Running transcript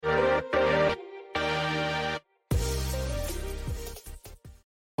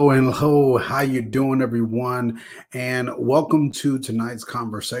And hello, how you doing, everyone? And welcome to tonight's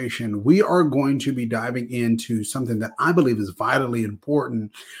conversation. We are going to be diving into something that I believe is vitally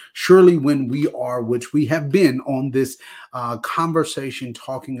important. Surely, when we are, which we have been on this conversation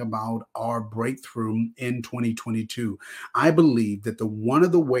talking about our breakthrough in 2022, I believe that the one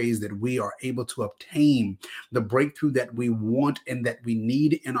of the ways that we are able to obtain the breakthrough that we want and that we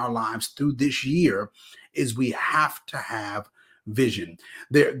need in our lives through this year is we have to have vision.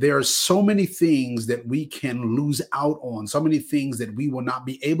 There are so many things that we can lose out on, so many things that we will not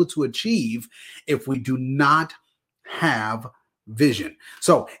be able to achieve if we do not have vision.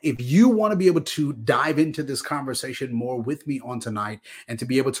 So if you want to be able to dive into this conversation more with me on tonight and to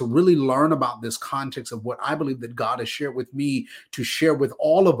be able to really learn about this context of what I believe that God has shared with me to share with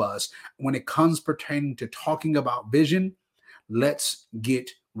all of us when it comes pertaining to talking about vision, let's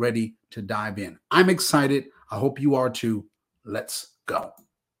get ready to dive in. I'm excited. I hope you are too. Let's go.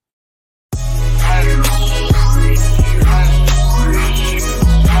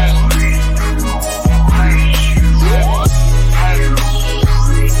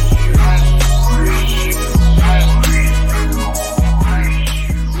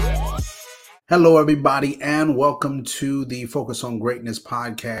 Hello, everybody, and welcome to the Focus on Greatness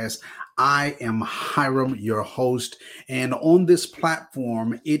podcast. I am Hiram, your host, and on this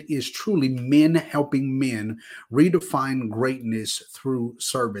platform, it is truly men helping men redefine greatness through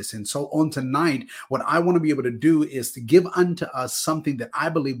service. And so on tonight, what I want to be able to do is to give unto us something that I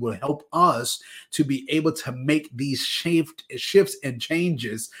believe will help us to be able to make these shifts and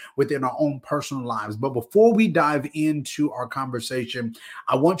changes within our own personal lives. But before we dive into our conversation,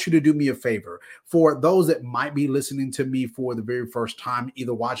 I want you to do me a favor. For those that might be listening to me for the very first time,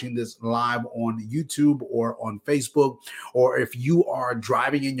 either watching this live on YouTube or on Facebook, or if you are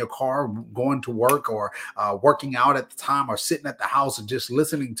driving in your car, going to work, or working out at the time, or sitting at the house and just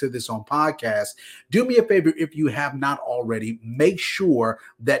listening to this on podcast, do me a favor if you have not already, make sure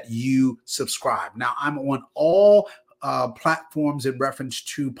that you subscribe. Now, I'm on all platforms in reference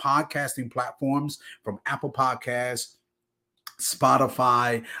to podcasting platforms, from Apple Podcasts,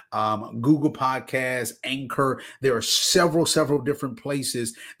 Spotify, Google Podcasts, Anchor. There are several different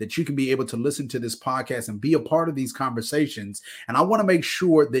places that you can be able to listen to this podcast and be a part of these conversations. And I want to make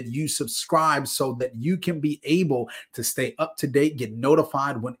sure that you subscribe so that you can be able to stay up to date, get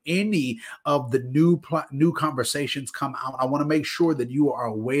notified when any of the new conversations come out. I want to make sure that you are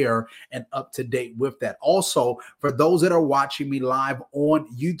aware and up to date with that. Also, for those that are watching me live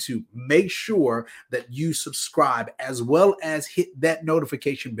on YouTube, make sure that you subscribe as well as hit that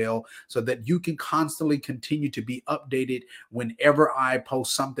notification bell so that you can constantly continue to be updated whenever I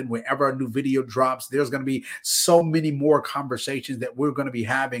post something, whenever a new video drops. There's going to be so many more conversations that we're going to be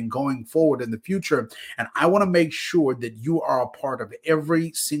having going forward in the future. And I want to make sure that you are a part of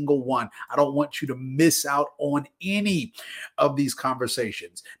every single one. I don't want you to miss out on any of these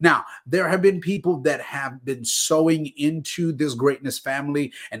conversations. Now, there have been people that have been sowing into this greatness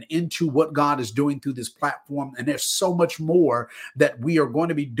family and into what God is doing through this platform. And there's so much more that we are going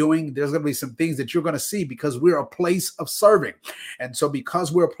to be doing. There's going to be some things that you're going to see because we're a place of serving. And so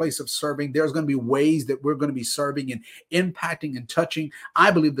because we're a place of serving, there's going to be ways that we're going to be serving and impacting and touching,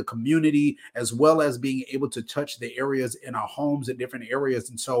 I believe, the community, as well as being able to touch the areas in our homes in different areas.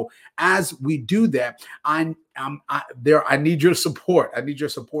 And so as we do that, I need your support. I need your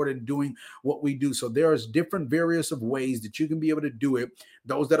support in doing what we do. So there's different various of ways that you can be able to do it.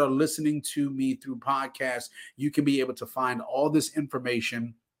 Those that are listening to me through podcasts, you can be able to find all this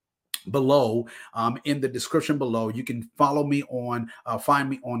information below, in the description below. You can find me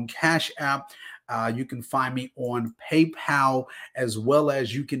on Cash App. You can find me on PayPal, as well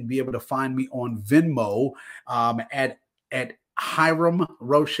as you can be able to find me on Venmo, at Hiram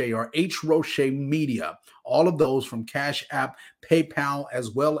Roche, or H Roche Media. All of those from Cash App, PayPal,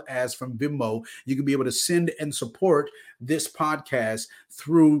 as well as from Venmo. You can be able to send and support this podcast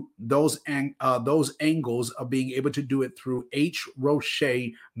through those angles of being able to do it through H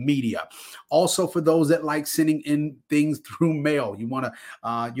Roche Media. Also, for those that like sending in things through mail,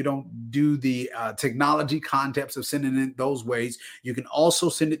 you don't do the technology concepts of sending in those ways. You can also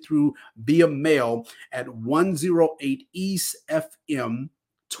send it through via mail at 108 East FM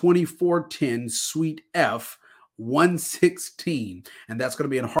 2410 Suite F, 116. And that's going to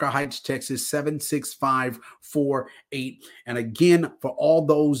be in Harker Heights, Texas, 76548. And again, for all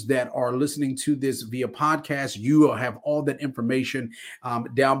those that are listening to this via podcast, you will have all that information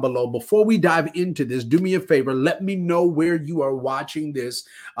down below. Before we dive into this, do me a favor. Let me know where you are watching this.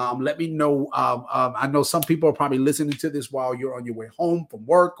 Let me know. I know some people are probably listening to this while you're on your way home from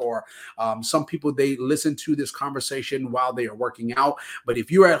work, or some people, they listen to this conversation while they are working out. But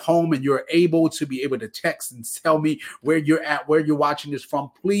if you're at home and you're able to be able to text and tell me where you're at, where you're watching this from,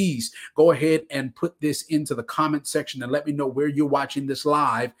 please go ahead and put this into the comment section and let me know where you're watching this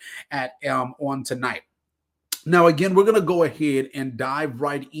live at on tonight. Now, again, we're going to go ahead and dive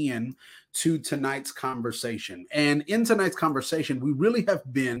right in to tonight's conversation. And in tonight's conversation, we really have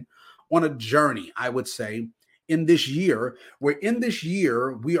been on a journey, I would say, in this year, where in this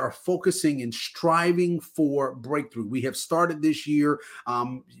year, we are focusing and striving for breakthrough. We have started this year,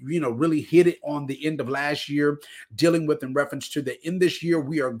 really hit it on the end of last year, dealing with in reference to the in this year,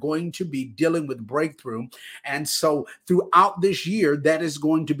 we are going to be dealing with breakthrough. And so throughout this year, that is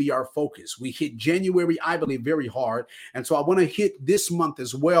going to be our focus. We hit January, I believe, very hard. And so I want to hit this month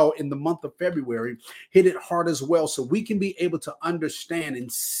as well, in the month of February, hit it hard as well, so we can be able to understand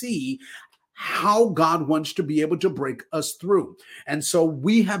and see how God wants to be able to break us through. And so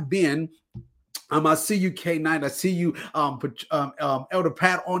we have been, I see you, K9. I see you, Elder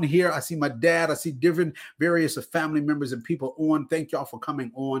Pat on here. I see my dad. I see different various family members and people on. Thank y'all for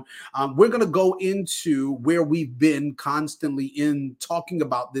coming on. We're going to go into where we've been constantly in talking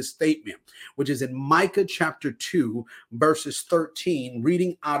about this statement, which is in Micah chapter 2, verses 13,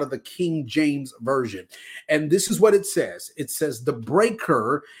 reading out of the King James Version. And this is what it says. It says, "The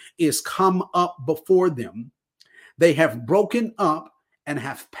breaker is come up before them. They have broken up and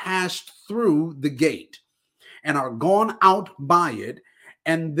have passed through the gate, and are gone out by it,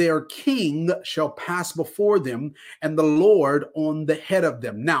 and their king shall pass before them, and the Lord on the head of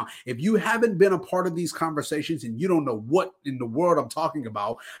them." Now, if you haven't been a part of these conversations and you don't know what in the world I'm talking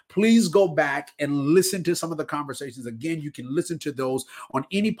about, please go back and listen to some of the conversations. Again, you can listen to those on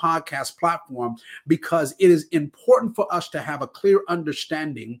any podcast platform, because it is important for us to have a clear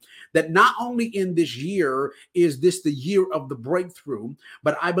understanding that not only in this year is this the year of the breakthrough,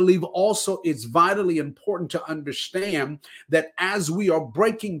 but I believe also it's vitally important to understand that as we are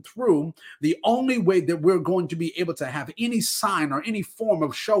breaking through, the only way that we're going to be able to have any sign or any form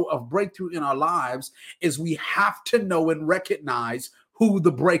of show of breakthrough in our lives is we have to know and recognize who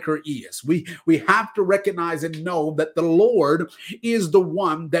the breaker is. We have to recognize and know that the Lord is the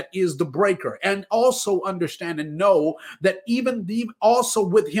one that is the breaker, and also understand and know that even also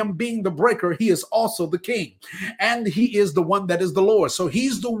with him being the breaker, he is also the king, and he is the one that is the Lord. So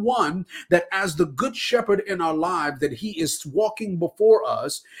he's the one that, as the good shepherd in our lives, that he is walking before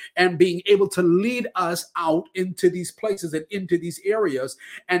us and being able to lead us out into these places and into these areas,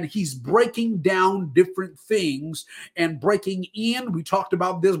 and he's breaking down different things and breaking in. We talked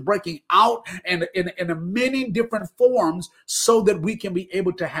about this, breaking out, and in many different forms, so that we can be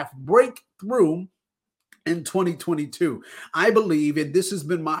able to have breakthrough in 2022. I believe, and this has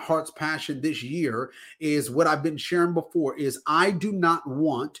been my heart's passion this year, is what I've been sharing before, is I do not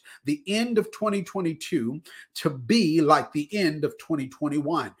want the end of 2022 to be like the end of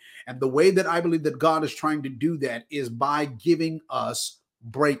 2021. And the way that I believe that God is trying to do that is by giving us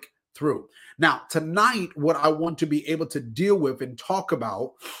breakthrough. Now, tonight, what I want to be able to deal with and talk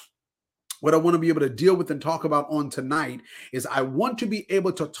about, what I want to be able to deal with and talk about on tonight, is I want to be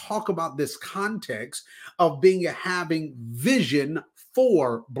able to talk about this context of having vision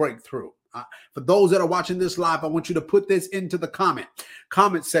for breakthrough. For those that are watching this live, I want you to put this into the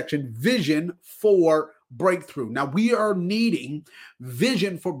comment section: vision for breakthrough. Now, we are needing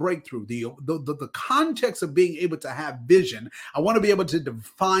vision for breakthrough. The context of being able to have vision, I want to be able to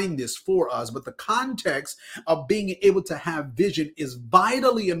define this for us, but the context of being able to have vision is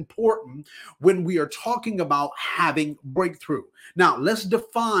vitally important when we are talking about having breakthrough. Now, let's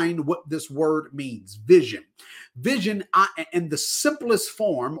define what this word means: vision. Vision, in the simplest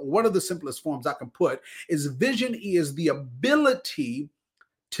form, one of the simplest forms I can put is vision is the ability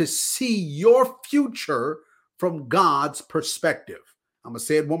to see your future from God's perspective. I'm going to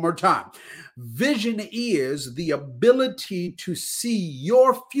say it one more time. Vision is the ability to see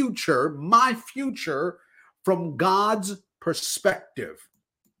your future, my future, from God's perspective.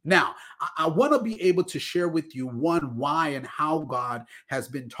 Now, I want to be able to share with you why and how God has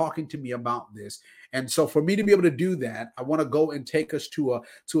been talking to me about this. And so for me to be able to do that, I want to go and take us to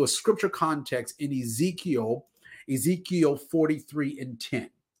a scripture context in Ezekiel 43:10.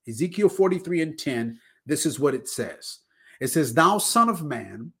 Ezekiel 43:10, this is what it says. It says, "Thou son of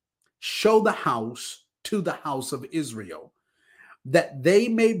man, show the house to the house of Israel, that they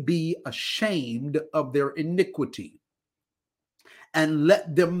may be ashamed of their iniquity, and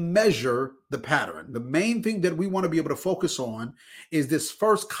let them measure the pattern. The main thing that we want to be able to focus on is this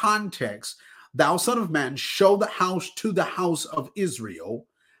first context. Thou son of man, show the house to the house of Israel,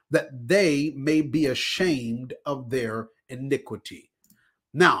 that they may be ashamed of their iniquity.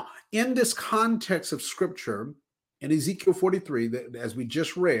 Now, in this context of scripture, in Ezekiel 43, as we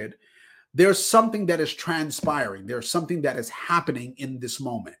just read, there's something that is transpiring. There's something that is happening in this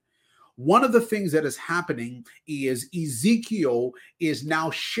moment. One of the things that is happening is Ezekiel is now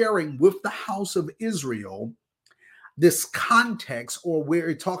sharing with the house of Israel this context, or where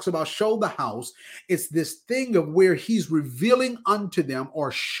it talks about show the house. It's this thing of where he's revealing unto them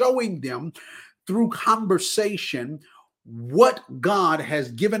or showing them through conversation what God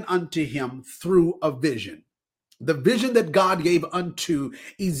has given unto him through a vision. The vision that God gave unto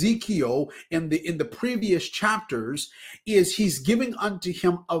Ezekiel in the previous chapters is he's giving unto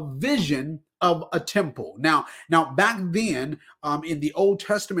him a vision of a temple. Now back then, in the Old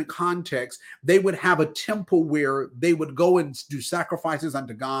Testament context, they would have a temple where they would go and do sacrifices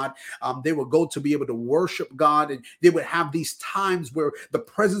unto God. They would go to be able to worship God, and they would have these times where the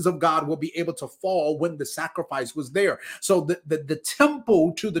presence of God will be able to fall when the sacrifice was there. So the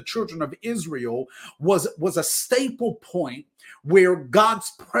temple to the children of Israel was a staple point where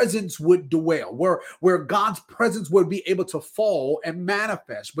God's presence would dwell, where God's presence would be able to fall and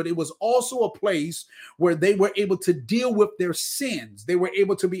manifest. But it was also a place where they were able to deal with their sins. They were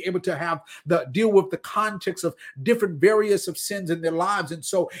able to have deal with the context of different various of sins in their lives. And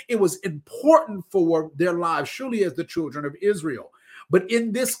so it was important for their lives, surely, as the children of Israel. But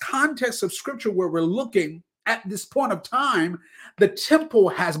in this context of scripture where we're looking at this point of time, the temple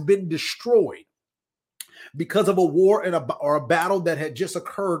has been destroyed because of a war or a battle that had just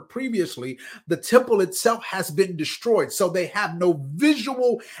occurred previously. The temple itself has been destroyed. So they have no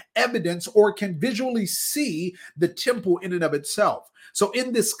visual evidence or can visually see the temple in and of itself. So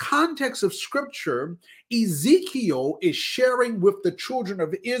in this context of scripture, Ezekiel is sharing with the children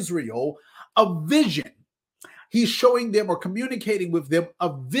of Israel a vision. He's showing them or communicating with them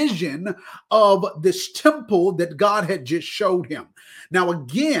a vision of this temple that God had just showed him. Now,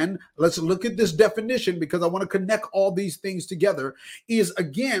 again, let's look at this definition, because I want to connect all these things together. Is a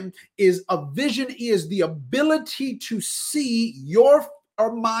vision is the ability to see your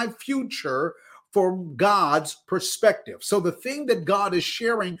or my future from God's perspective. So the thing that God is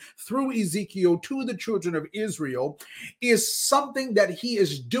sharing through Ezekiel to the children of Israel is something that he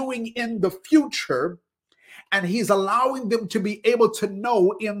is doing in the future, and he's allowing them to be able to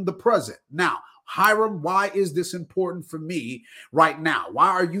know in the present. Now, Hiram, why is this important for me right now? Why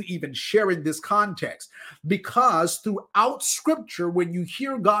are you even sharing this context? Because throughout scripture, when you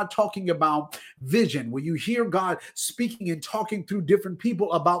hear God talking about vision, when you hear God speaking and talking through different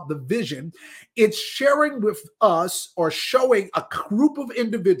people about the vision, it's sharing with us or showing a group of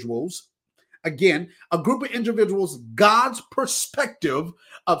individuals, again, a group of individuals, God's perspective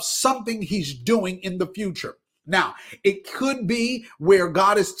of something he's doing in the future. Now, it could be where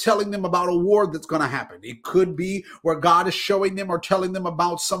God is telling them about a war that's going to happen. It could be where God is showing them or telling them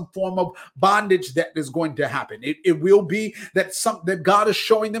about some form of bondage that is going to happen. It will be that God is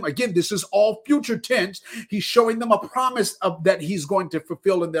showing them. Again, this is all future tense. He's showing them a promise of that he's going to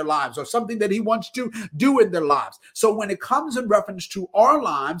fulfill in their lives, or something that he wants to do in their lives. So when it comes in reference to our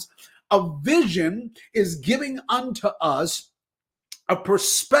lives, a vision is giving unto us a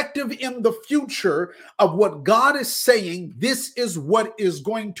perspective in the future of what God is saying. This is what is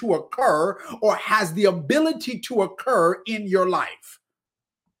going to occur or has the ability to occur in your life.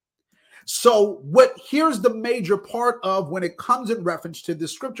 So here's the major part of when it comes in reference to the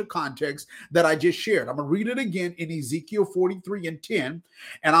scripture context that I just shared. I'm going to read it again in Ezekiel 43 and 10,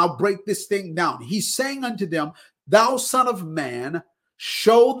 and I'll break this thing down. He's saying unto them, thou son of man,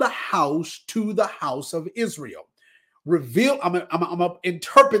 show the house to the house of Israel. Reveal, I'm going to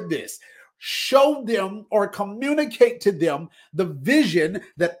interpret this. Show them or communicate to them the vision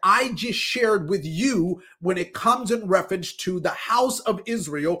that I just shared with you when it comes in reference to the house of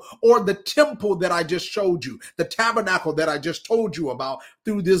Israel, or the temple that I just showed you, the tabernacle that I just told you about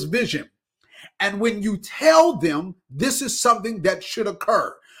through this vision. And when you tell them this is something that should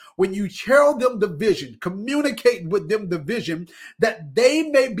occur, when you tell them the vision, communicate with them the vision, that they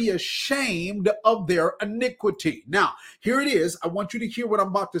may be ashamed of their iniquity. Now, here it is. I want you to hear what I'm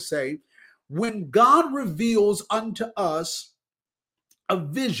about to say. When God reveals unto us a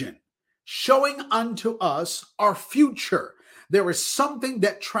vision, showing unto us our future, There is something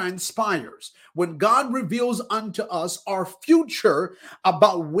that transpires when God reveals unto us our future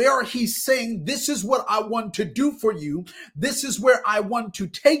about where he's saying, this is what I want to do for you. This is where I want to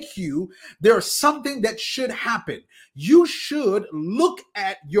take you. There's something that should happen. You should look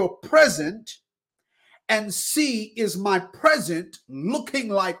at your present and see, is my present looking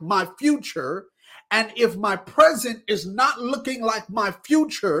like my future? And if my present is not looking like my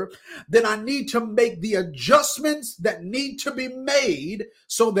future, then I need to make the adjustments that need to be made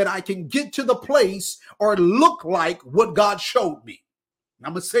so that I can get to the place or look like what God showed me.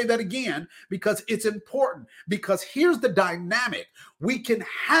 I'm going to say that again because it's important, because here's the dynamic. We can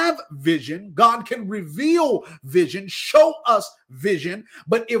have vision. God can reveal vision, show us vision.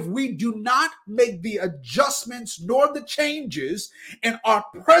 But if we do not make the adjustments nor the changes in our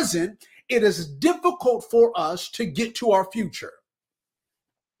present, it is difficult for us to get to our future.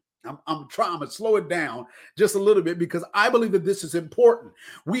 I'm trying to slow it down just a little bit because I believe that this is important.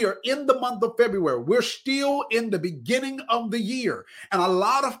 We are in the month of February. We're still in the beginning of the year. And a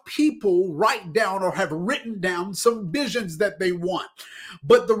lot of people write down or have written down some visions that they want.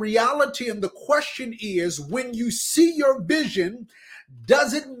 But the reality and the question is, when you see your vision,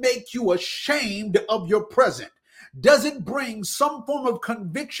 does it make you ashamed of your present? Does it bring some form of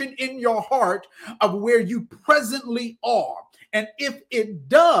conviction in your heart of where you presently are? And if it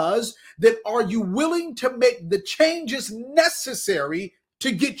does, then are you willing to make the changes necessary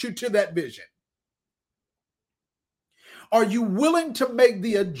to get you to that vision? Are you willing to make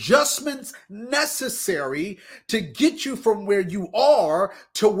the adjustments necessary to get you from where you are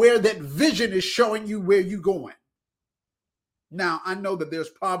to where that vision is showing you where you're going? Now, I know that there's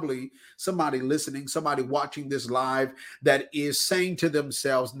probably somebody listening, somebody watching this live that is saying to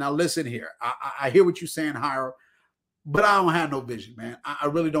themselves, now listen here, I hear what you're saying, Hiram, but I don't have no vision, man. I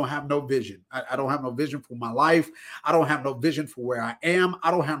really don't have no vision. I don't have no vision for my life. I don't have no vision for where I am.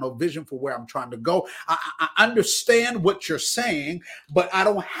 I don't have no vision for where I'm trying to go. I understand what you're saying, but I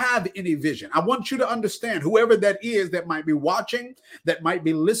don't have any vision. I want you to understand, whoever that is that might be watching, that might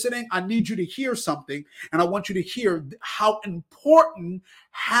be listening, I need you to hear something. And I want you to hear how important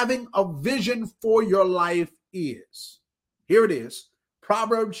having a vision for your life is. Here it is.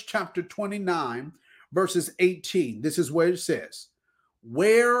 Proverbs chapter 29. Verses 18, this is where it says,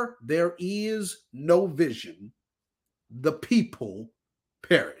 where there is no vision, the people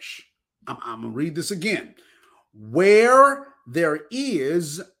perish. I'm going to read this again. Where there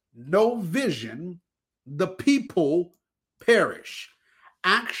is no vision, the people perish.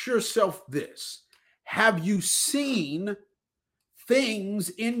 Ask yourself this. Have you seen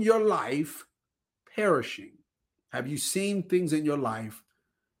things in your life perishing? Have you seen things in your life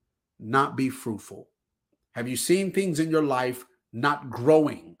not be fruitful? Have you seen things in your life not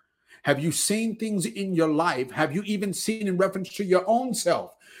growing? Have you seen things in your life? Have you even seen, in reference to your own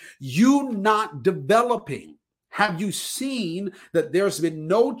self, you not developing? Have you seen that there's been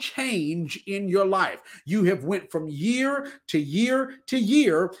no change in your life? You have went from year to year to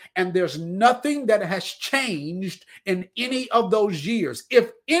year, and there's nothing that has changed in any of those years.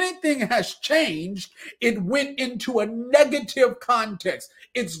 If anything has changed, it went into a negative context.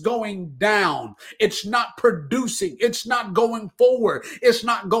 It's going down. It's not producing. It's not going forward. It's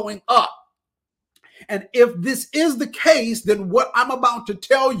not going up. And if this is the case, then what I'm about to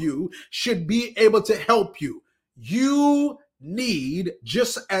tell you should be able to help you. You need,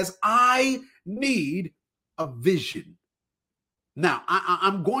 just as I need, a vision. Now,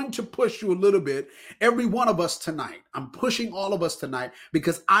 I'm going to push you a little bit, every one of us tonight. I'm pushing all of us tonight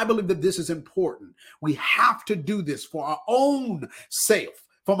because I believe that this is important. We have to do this for our own sake,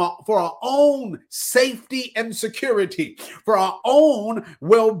 for our own safety and security, for our own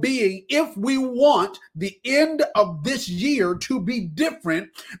well-being, if we want the end of this year to be different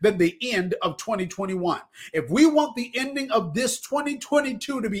than the end of 2021. If we want the ending of this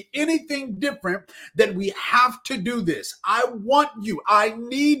 2022 to be anything different, then we have to do this. I want you, I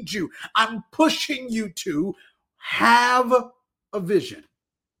need you, I'm pushing you to have a vision.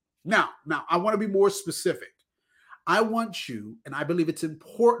 Now, I want to be more specific. I want you, and I believe it's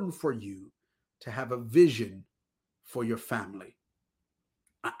important for you, to have a vision for your family.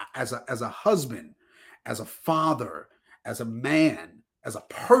 As a husband, as a father, as a man, as a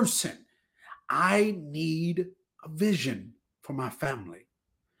person, I need a vision for my family.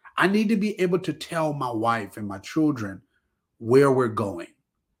 I need to be able to tell my wife and my children where we're going.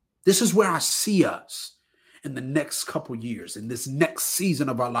 This is where I see us in the next couple years, in this next season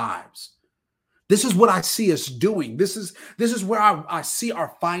of our lives. This is what I see us doing. This is where I see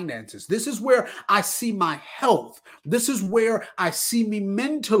our finances. This is where I see my health. This is where I see me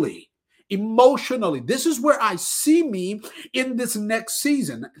mentally emotionally. This is where I see me in this next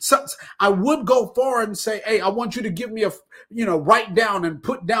season. So I would go forward and say, hey, I want you to give me write down and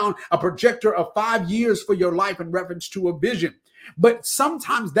put down a projector of 5 years for your life in reference to a vision. But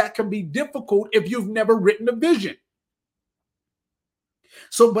sometimes that can be difficult if you've never written a vision.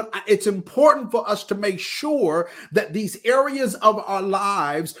 So, but it's important for us to make sure that these areas of our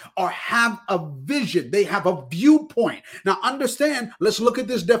lives have a vision. They have a viewpoint. Now, understand, let's look at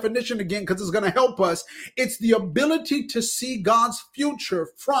this definition again because it's going to help us. It's the ability to see God's future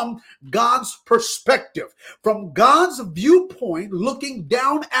from God's perspective. From God's viewpoint, looking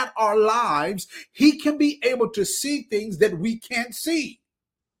down at our lives, he can be able to see things that we can't see.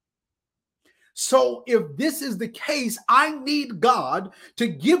 So if this is the case, I need God to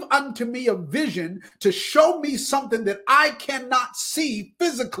give unto me a vision to show me something that I cannot see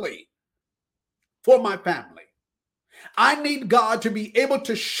physically for my family. I need God to be able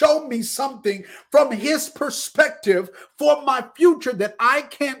to show me something from his perspective for my future that I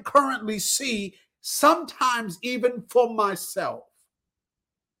can't currently see, sometimes even for myself,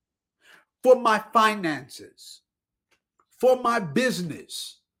 for my finances, for my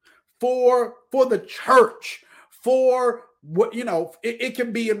business, for the church, for what, it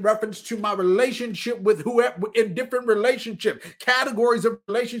can be in reference to my relationship with whoever, in different relationship categories of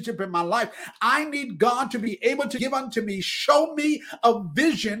relationship in my life. I need God to be able to give unto me, show me a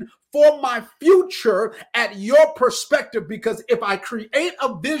vision for my future at your perspective, because if I create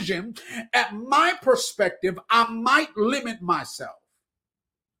a vision at my perspective, I might limit myself.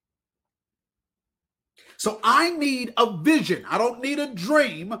 So I need a vision. I don't need a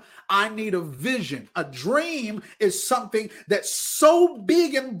dream. I need a vision. A dream is something that's so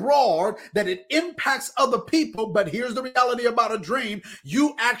big and broad that it impacts other people. But here's the reality about a dream.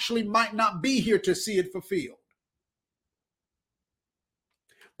 You actually might not be here to see it fulfilled.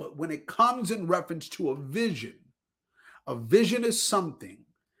 But when it comes in reference to a vision is something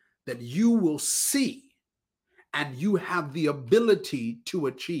that you will see and you have the ability to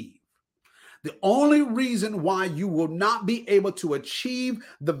achieve. The only reason why you will not be able to achieve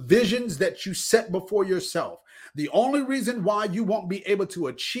the visions that you set before yourself, the only reason why you won't be able to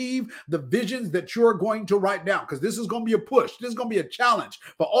achieve the visions that you're going to write down, because this is going to be a push, this is going to be a challenge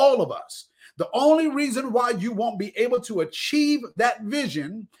for all of us. The only reason why you won't be able to achieve that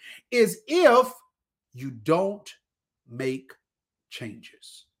vision is if you don't make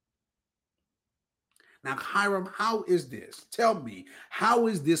changes. Now, Hiram, how is this? Tell me, how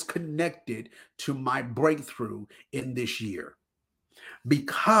is this connected to my breakthrough in this year?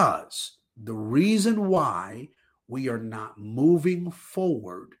 Because the reason why we are not moving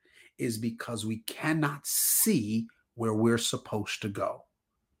forward is because we cannot see where we're supposed to go.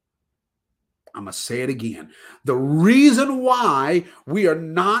 I'm going to say it again. The reason why we are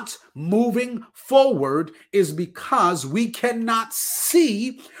not moving forward is because we cannot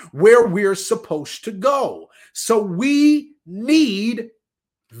see where we're supposed to go. So we need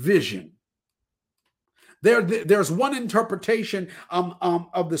vision. There's one interpretation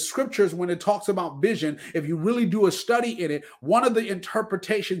of the scriptures when it talks about vision. If you really do a study in it, one of the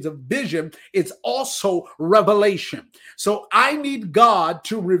interpretations of vision is also revelation. So I need God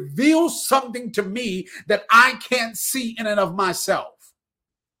to reveal something to me that I can't see in and of myself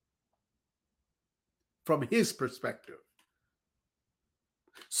from his perspective.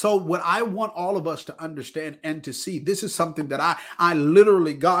 So what I want all of us to understand and to see, this is something that I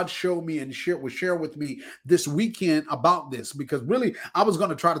literally, God showed me and share with me this weekend about this, because really I was going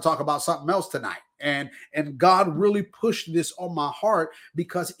to try to talk about something else tonight. And God really pushed this on my heart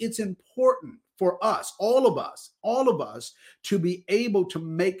because it's important for us, all of us to be able to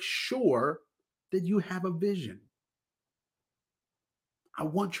make sure that you have a vision. I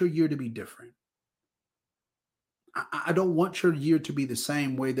want your year to be different. I don't want your year to be the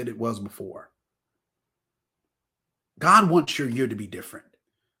same way that it was before. God wants your year to be different.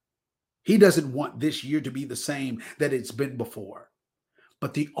 He doesn't want this year to be the same that it's been before.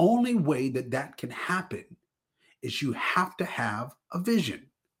 But the only way that that can happen is you have to have a vision.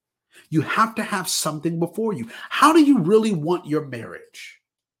 You have to have something before you. How do you really want your marriage?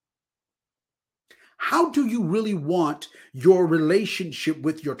 How do you really want your relationship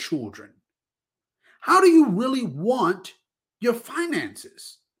with your children? How do you really want your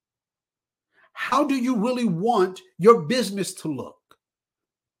finances? How do you really want your business to look?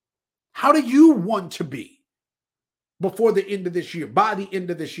 How do you want to be before the end of this year, by the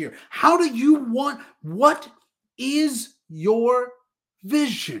end of this year? How do you want, what is your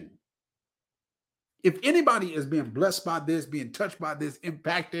vision? If anybody is being blessed by this, being touched by this,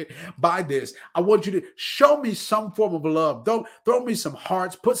 impacted by this, I want you to show me some form of love. Don't throw me some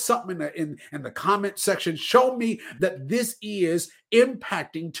hearts. Put something in the comment section. Show me that this is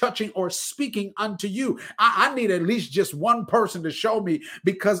impacting, touching, or speaking unto you. I need at least just one person to show me,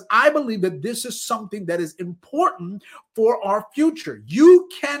 because I believe that this is something that is important for our future. You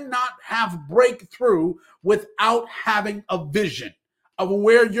cannot have breakthrough without having a vision of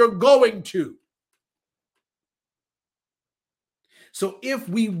where you're going to. So if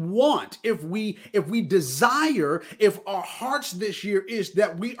we want, if we desire, if our hearts this year is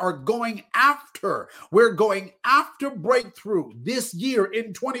that we're going after breakthrough this year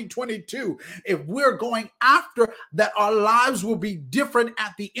in 2022, if we're going after that our lives will be different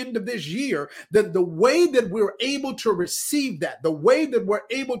at the end of this year, then the way that we're able to receive that, the way that we're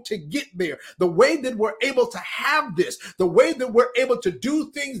able to get there, the way that we're able to have this, the way that we're able to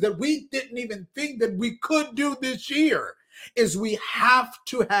do things that we didn't even think that we could do this year, is we have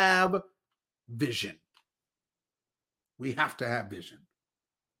to have vision. We have to have vision.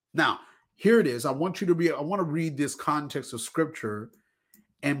 Now, here it is. I want to read this context of scripture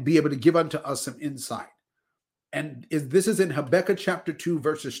and be able to give unto us some insight. And this is in Habakkuk chapter 2,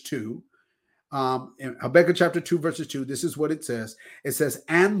 verses 2. In Habakkuk chapter 2, verses 2, this is what it says. It says,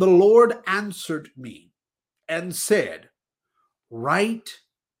 "And the Lord answered me and said, write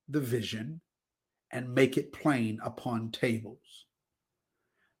the vision and make it plain upon tables,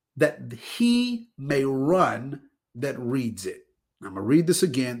 that he may run that reads it." I'm going to read this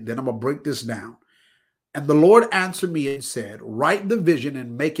again, then I'm going to break this down. "And the Lord answered me and said, write the vision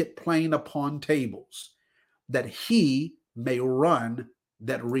and make it plain upon tables, that he may run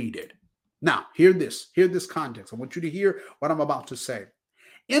that read it." Now, hear this context. I want you to hear what I'm about to say.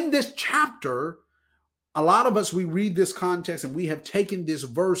 In this chapter, a lot of us, we read this context and we have taken this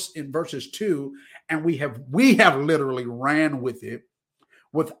verse in verses 2 and we have literally ran with it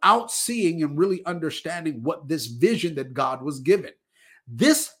without seeing and really understanding what this vision that God was given.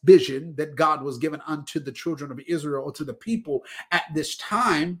 This vision that God was given unto the children of Israel, or to the people at this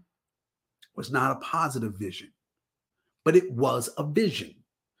time, was not a positive vision, but it was a vision.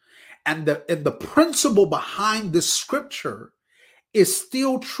 And the principle behind this scripture is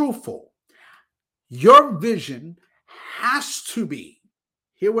still truthful. Your vision has to be,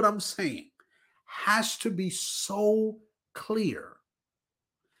 hear what I'm saying, has to be so clear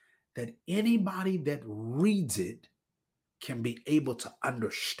that anybody that reads it can be able to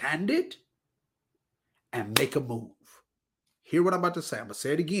understand it and make a move. Hear what I'm about to say. I'm going to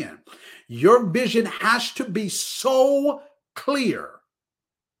say it again. Your vision has to be so clear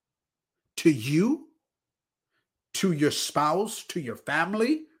to you, to your spouse, to your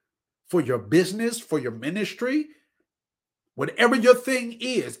family, for your business, for your ministry, whatever your thing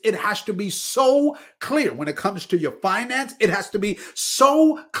is, it has to be so clear. When it comes to your finance, it has to be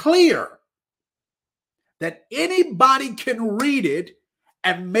so clear that anybody can read it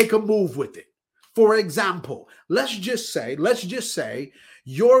and make a move with it. For example, let's just say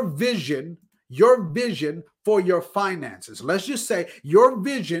your vision for your finances. Let's just say your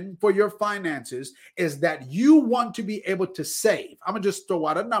vision for your finances is that you want to be able to save. I'm going to just throw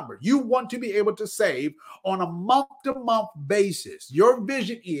out a number. You want to be able to save on a month-to-month basis. Your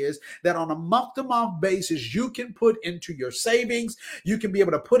vision is that on a month-to-month basis, you can put into your savings. You can be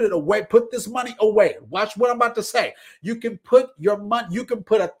able to put it away, put this money away. Watch what I'm about to say. You can put your money, you can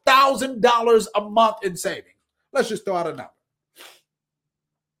put $1,000 a month in savings. Let's just throw out a number.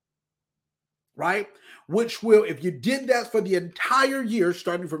 Right? Which will, if you did that for the entire year,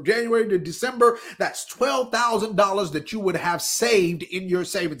 starting from January to December, that's $12,000 that you would have saved in your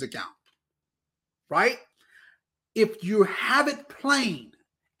savings account. Right? If you have it plain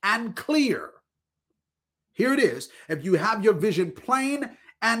and clear, here it is. If you have your vision plain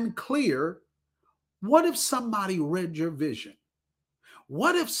and clear, what if somebody read your vision?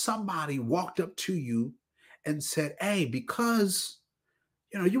 What if somebody walked up to you and said, "Hey, because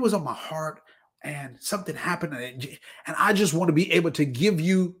you was on my heart, and something happened, and I just want to be able to give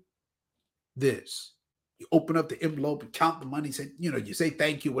you this." You open up the envelope and count the money, say, you say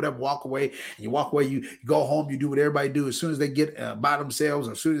thank you, whatever, walk away. And you walk away, you go home, you do what everybody do. As soon as they get by themselves,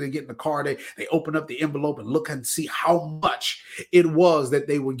 or as soon as they get in the car, they open up the envelope and look and see how much it was that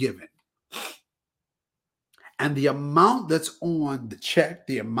they were given. And the amount that's on the check,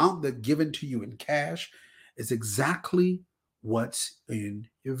 the amount that's given to you in cash, is exactly what's in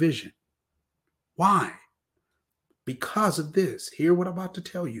your vision. Why? Because of this. Hear what I'm about to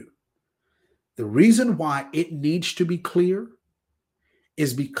tell you. The reason why it needs to be clear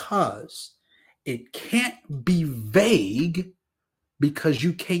is because it can't be vague, because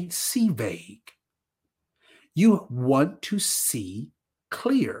you can't see vague. You want to see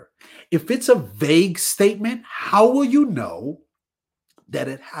clear. If it's a vague statement, how will you know that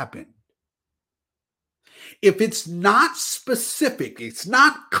it happened? If it's not specific, it's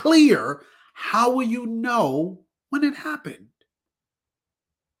not clear, how will you know when it happened?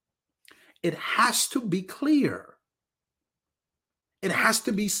 It has to be clear. It has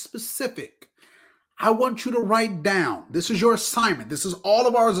to be specific. I want you to write down. This is your assignment. This is all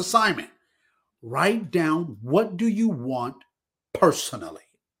of our assignment. Write down, what do you want personally?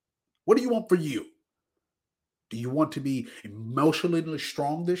 What do you want for you? Do you want to be emotionally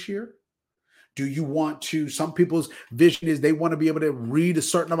strong this year? Do you want to, some people's vision is they want to be able to read a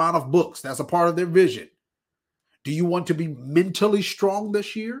certain amount of books. That's a part of their vision. Do you want to be mentally strong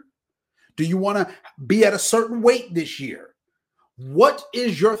this year? Do you want to be at a certain weight this year? What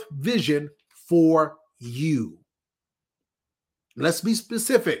is your vision for you? Let's be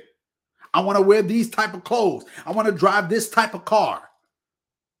specific. I want to wear these type of clothes. I want to drive this type of car.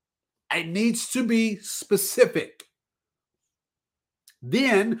 It needs to be specific.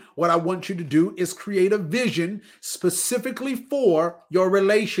 Then what I want you to do is create a vision specifically for your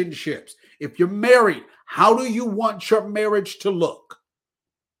relationships. If you're married, how do you want your marriage to look?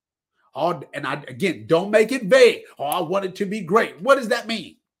 Oh, and again, don't make it vague. Oh, I want it to be great. What does that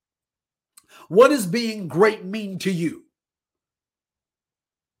mean? What does being great mean to you?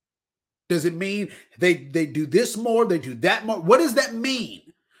 Does it mean they do this more, they do that more? What does that mean?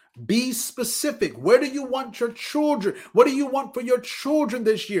 Be specific. Where do you want your children? What do you want for your children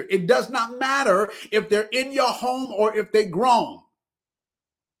this year? It does not matter if they're in your home or if they're grown.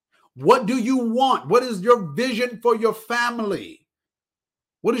 What do you want? What is your vision for your family?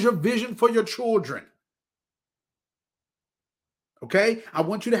 What is your vision for your children? Okay, I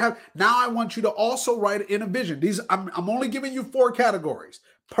want you to have, now I want you to also write in a vision. I'm only giving you 4 categories: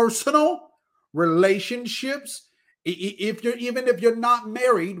 personal, relationships. If you're not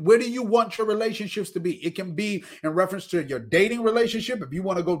married, where do you want your relationships to be? It can be in reference to your dating relationship. If you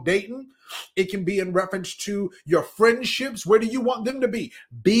want to go dating, it can be in reference to your friendships. Where do you want them to be?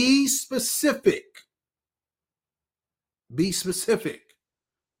 Be specific. Be specific.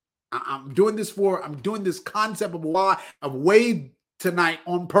 I'm doing this concept of way tonight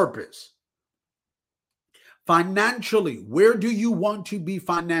on purpose. Financially, where do you want to be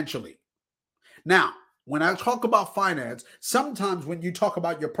financially? Now, when I talk about finance, sometimes when you talk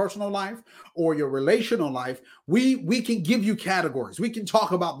about your personal life or your relational life, we can give you categories. We can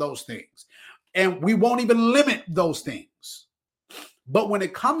talk about those things, and we won't even limit those things. But when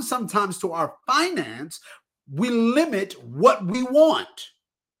it comes sometimes to our finance, we limit what we want.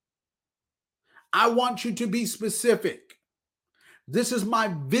 I want you to be specific. This is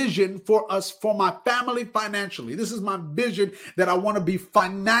my vision for us, for my family financially. This is my vision that I want to be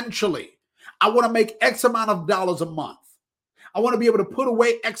financially. I want to make X amount of dollars a month. I want to be able to put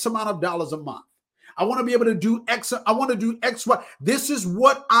away X amount of dollars a month. I want to be able to do X. I want to do X, Y. This is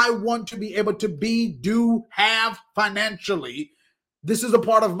what I want to be able to be, do, have financially. This is a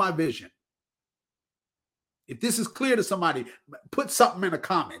part of my vision. If this is clear to somebody, put something in a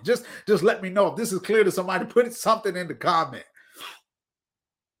comment. Just let me know if this is clear to somebody. Put something in the comment.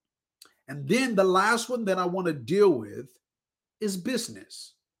 And then the last one that I want to deal with is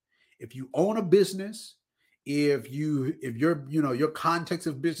business. If you own a business, if your context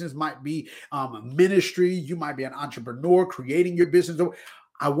of business might be ministry, you might be an entrepreneur creating your business.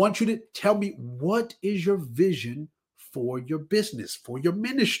 I want you to tell me, what is your vision for your business, for your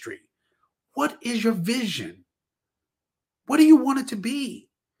ministry? What is your vision? What do you want it to be?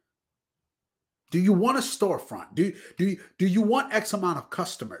 Do you want a storefront? Do you want X amount of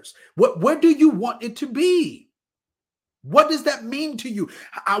customers? Where do you want it to be? What does that mean to you?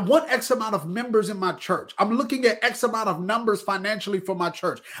 I want X amount of members in my church. I'm looking at X amount of numbers financially for my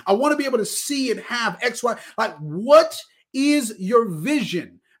church. I want to be able to see and have X, Y. Like, what is your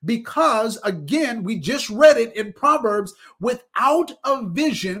vision? Because again, we just read it in Proverbs, without a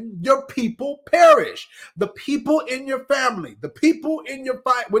vision, your people perish. The people in your family, the people in your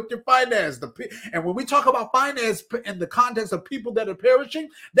with your finance, and when we talk about finance in the context of people that are perishing,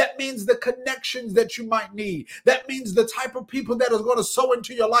 that means the connections that you might need. That means the type of people that is going to sow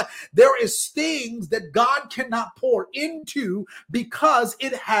into your life. There is things that God cannot pour into because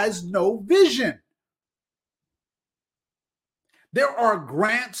it has no vision. There are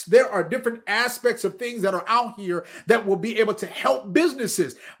grants, there are different aspects of things that are out here that will be able to help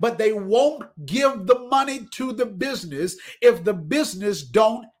businesses, but they won't give the money to the business if the business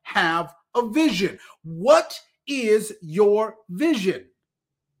don't have a vision. What is your vision?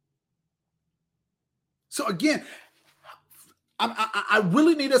 So again, I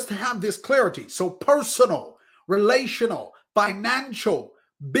really need us to have this clarity. So personal, relational, financial,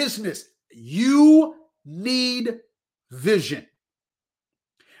 business. You need vision.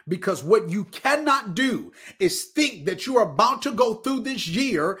 Because what you cannot do is think that you are about to go through this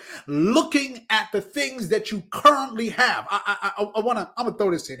year looking at the things that you currently have. I'm gonna throw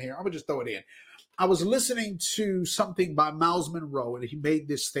this in here. I'm gonna just throw it in. I was listening to something by Miles Monroe, and he made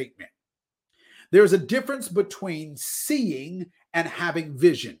this statement. There's a difference between seeing and having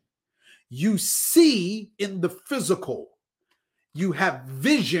vision. You see in the physical. You have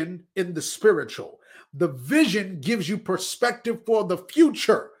vision in the spiritual. The vision gives you perspective for the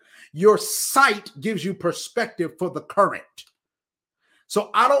future. Your sight gives you perspective for the current. So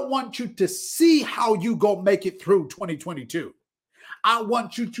I don't want you to see how you go make it through 2022. I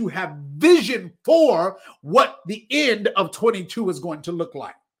want you to have vision for what the end of 22 is going to look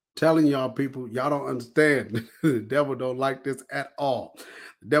like. Telling y'all people, y'all don't understand. The devil don't like this at all.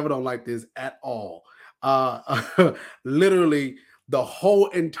 The devil don't like this at all. Literally my whole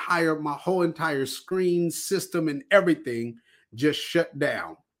entire screen system and everything just shut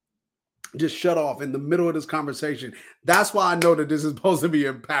down, just shut off in the middle of this conversation. That's why I know that this is supposed to be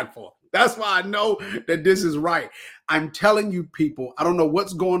impactful. That's why I know that this is right. I'm telling you people, I don't know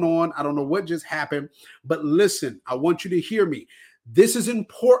what's going on. I don't know what just happened, but listen, I want you to hear me. This is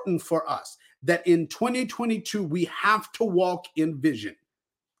important for us that in 2022, we have to walk in vision.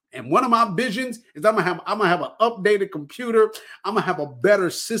 And one of my visions is I'm gonna have an updated computer. I'm gonna have a better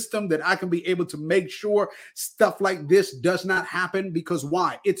system that I can be able to make sure stuff like this does not happen. Because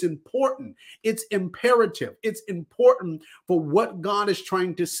why? It's important. It's imperative. It's important for what God is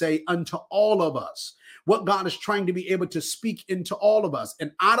trying to say unto all of us. What God is trying to be able to speak into all of us.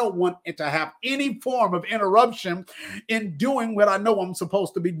 And I don't want it to have any form of interruption in doing what I know I'm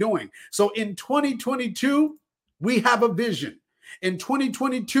supposed to be doing. So in 2022, we have a vision. In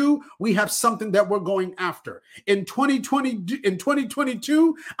 2022, we have something that we're going after. In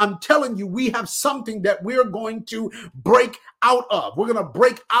 2022, I'm telling you, we have something that we're going to break out of. We're going to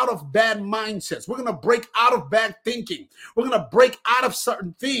break out of bad mindsets. We're going to break out of bad thinking. We're going to break out of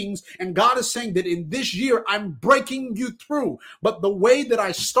certain things. And God is saying that in this year, I'm breaking you through. But the way that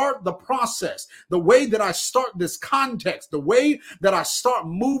I start the process, the way that I start this context, the way that I start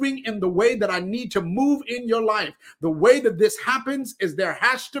moving in the way that I need to move in your life, the way that this happens is there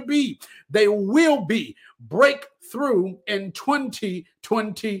will be breakthrough in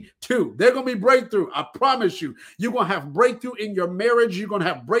 2022. They're going to be breakthrough. I promise you. You're going to have breakthrough in your marriage. You're going to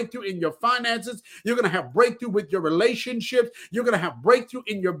have breakthrough in your finances. You're going to have breakthrough with your relationships. You're going to have breakthrough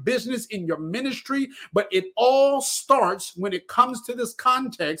in your business, in your ministry. But it all starts when it comes to this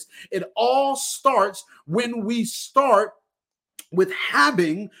context. It all starts when we start with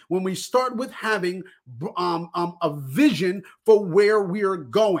having a vision for where we're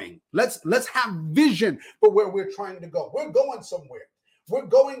going. Let's have vision for where we're trying to go. We're going somewhere.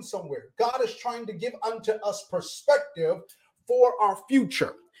 God is trying to give unto us perspective for our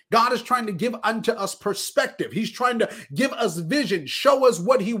future. God is trying to give unto us perspective. He's trying to give us vision, show us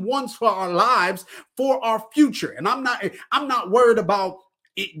what he wants for our lives, for our future. And I'm not worried about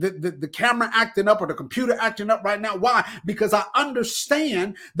the camera acting up or the computer acting up right now. Why? Because I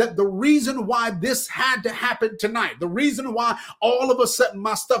understand that the reason why this had to happen tonight, the reason why all of a sudden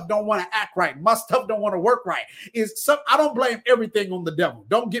my stuff don't want to act right, my stuff don't want to work right, I don't blame everything on the devil.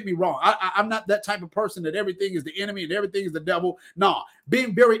 Don't get me wrong. I'm not that type of person that everything is the enemy and everything is the devil. No,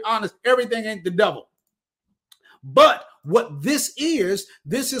 being very honest, everything ain't the devil. But what this is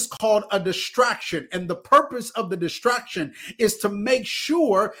called a distraction. And the purpose of the distraction is to make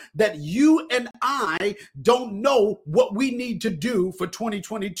sure that you and I don't know what we need to do for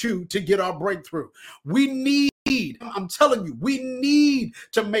 2022 to get our breakthrough. I'm telling you, we need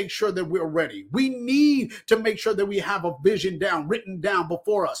to make sure that we're ready. We need to make sure that we have a vision written down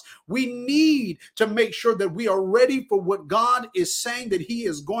before us. We need to make sure that we are ready for what God is saying that he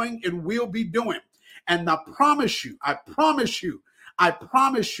is going and will be doing. And I promise you,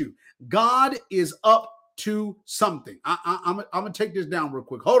 God is up to something. I'm going to take this down real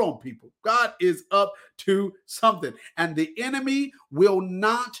quick. Hold on, people. God is up to something. And the enemy will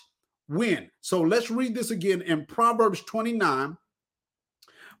not win. So let's read this again in Proverbs 29.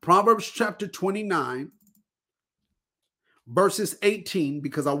 Proverbs chapter 29, verses 18,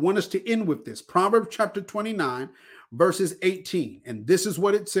 because I want us to end with this. Proverbs chapter 29, verses 18. And this is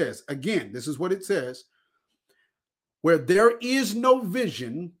what it says. Again, this is what it says. Where there is no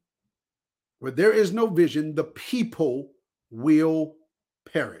vision, the people will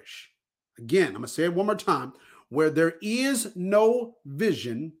perish. Again, I'm going to say it one more time. Where there is no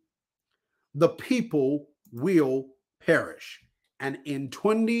vision, the people will perish. And in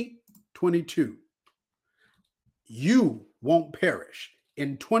 2022, you won't perish.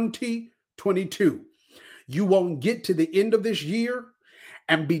 In 2022, you won't get to the end of this year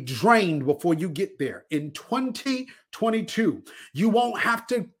and be drained before you get there. In 2022, you won't have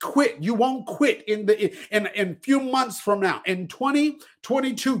to quit. You won't quit in a few months from now. In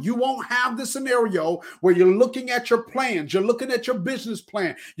 2022, you won't have the scenario where you're looking at your plans, you're looking at your business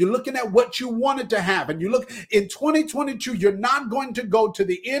plan, you're looking at what you wanted to have, and you look in 2022, you're not going to go to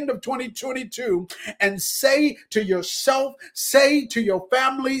the end of 2022 and say to yourself, say to your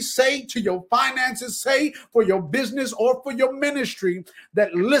family, say to your finances, say for your business or for your ministry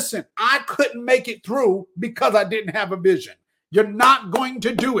that, listen, I couldn't make it through because I didn't have a vision. You're not going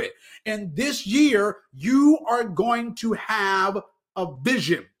to do it. And this year, you are going to have a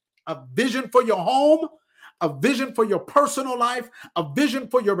vision for your home, a vision for your personal life, a vision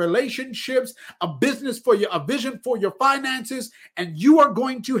for your relationships, a vision for your finances, and you are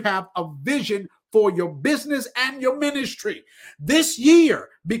going to have a vision for your business and your ministry this year,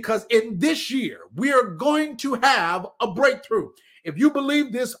 because in this year, we are going to have a breakthrough. If you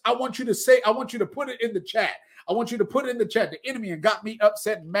believe this, I want you to put it in the chat. I want you to put it in the chat. The enemy got me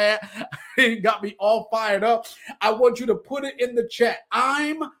upset and mad. He got me all fired up. I want you to put it in the chat.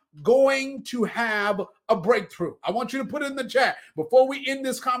 I'm going to have a breakthrough. I want you to put it in the chat. Before we end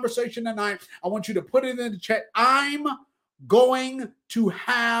this conversation tonight, I want you to put it in the chat. I'm going to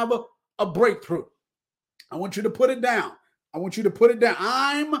have a breakthrough. I want you to put it down. I want you to put it down.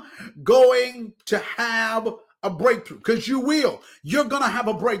 I'm going to have a breakthrough, because you will. You're going to have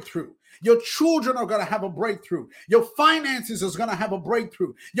a breakthrough. Your children are going to have a breakthrough. Your finances is going to have a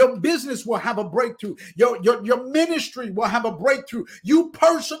breakthrough. Your business will have a breakthrough. Your ministry will have a breakthrough. You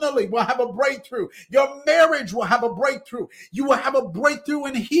personally will have a breakthrough. Your marriage will have a breakthrough. You will have a breakthrough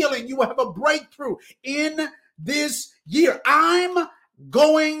in healing. You will have a breakthrough in this year. I'm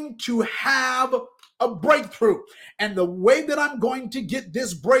going to have a breakthrough. And the way that I'm going to get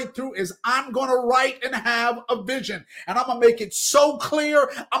this breakthrough is I'm going to write and have a vision. And I'm going to make it so clear.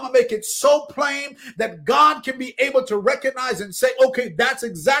 I'm going to make it so plain that God can be able to recognize and say, okay, that's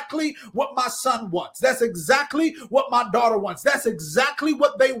exactly what my son wants. That's exactly what my daughter wants. That's exactly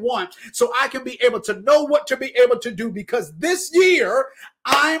what they want. So I can be able to know what to be able to do, because this year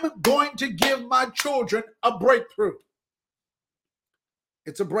I'm going to give my children a breakthrough.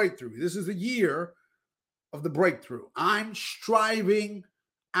 It's a breakthrough. This is the year of the breakthrough. I'm striving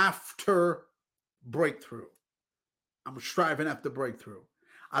after breakthrough. I'm striving after breakthrough.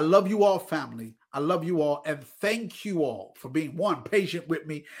 I love you all, family. I love you all. And thank you all for being, one, patient with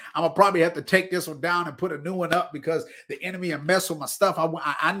me. I'm going to probably have to take this one down and put a new one up because the enemy and mess with my stuff.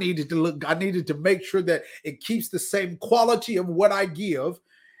 I needed to make sure that it keeps the same quality of what I give.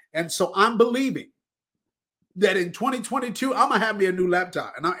 And so I'm believing that in 2022, I'm going to have me a new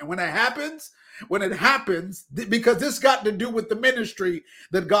laptop. And when it happens, because this got to do with the ministry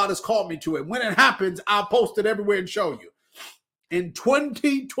that God has called me to. And when it happens, I'll post it everywhere and show you. In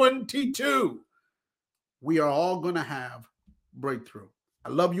 2022, we are all going to have breakthrough. I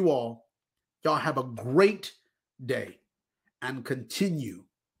love you all. Y'all have a great day and continue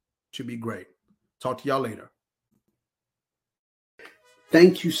to be great. Talk to y'all later.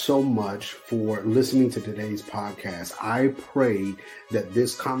 Thank you so much for listening to today's podcast. I pray that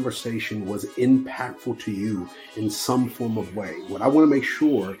this conversation was impactful to you in some form of way. What I want to make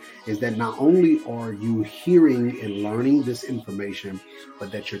sure is that not only are you hearing and learning this information,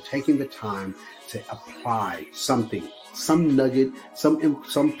 but that you're taking the time to apply something, some nugget,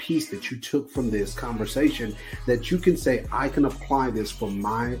 some piece that you took from this conversation that you can say, I can apply this for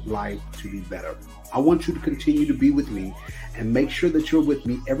my life to be better. I want you to continue to be with me and make sure that you're with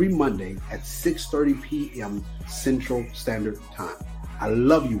me every Monday at 6:30 p.m. Central Standard Time. I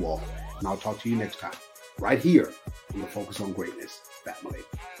love you all, and I'll talk to you next time right here on the Focus on Greatness family.